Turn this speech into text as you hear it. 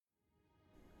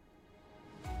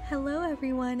Hello,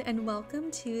 everyone, and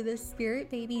welcome to the Spirit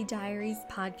Baby Diaries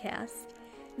podcast.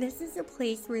 This is a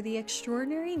place where the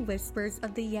extraordinary whispers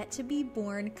of the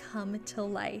yet-to-be-born come to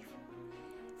life.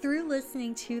 Through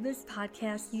listening to this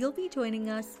podcast, you'll be joining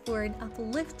us for an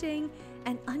uplifting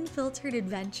and unfiltered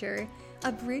adventure,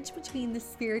 a bridge between the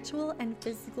spiritual and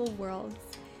physical worlds.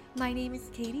 My name is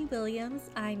Katie Williams.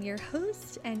 I'm your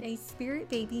host and a Spirit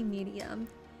Baby medium.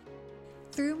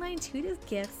 Through my intuitive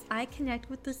gifts, I connect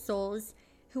with the souls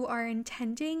who are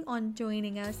intending on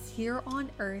joining us here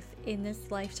on Earth in this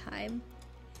lifetime.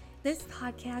 This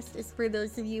podcast is for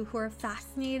those of you who are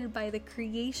fascinated by the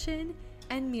creation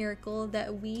and miracle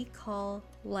that we call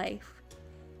life.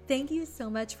 Thank you so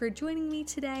much for joining me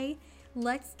today.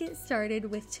 Let's get started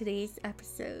with today's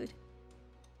episode.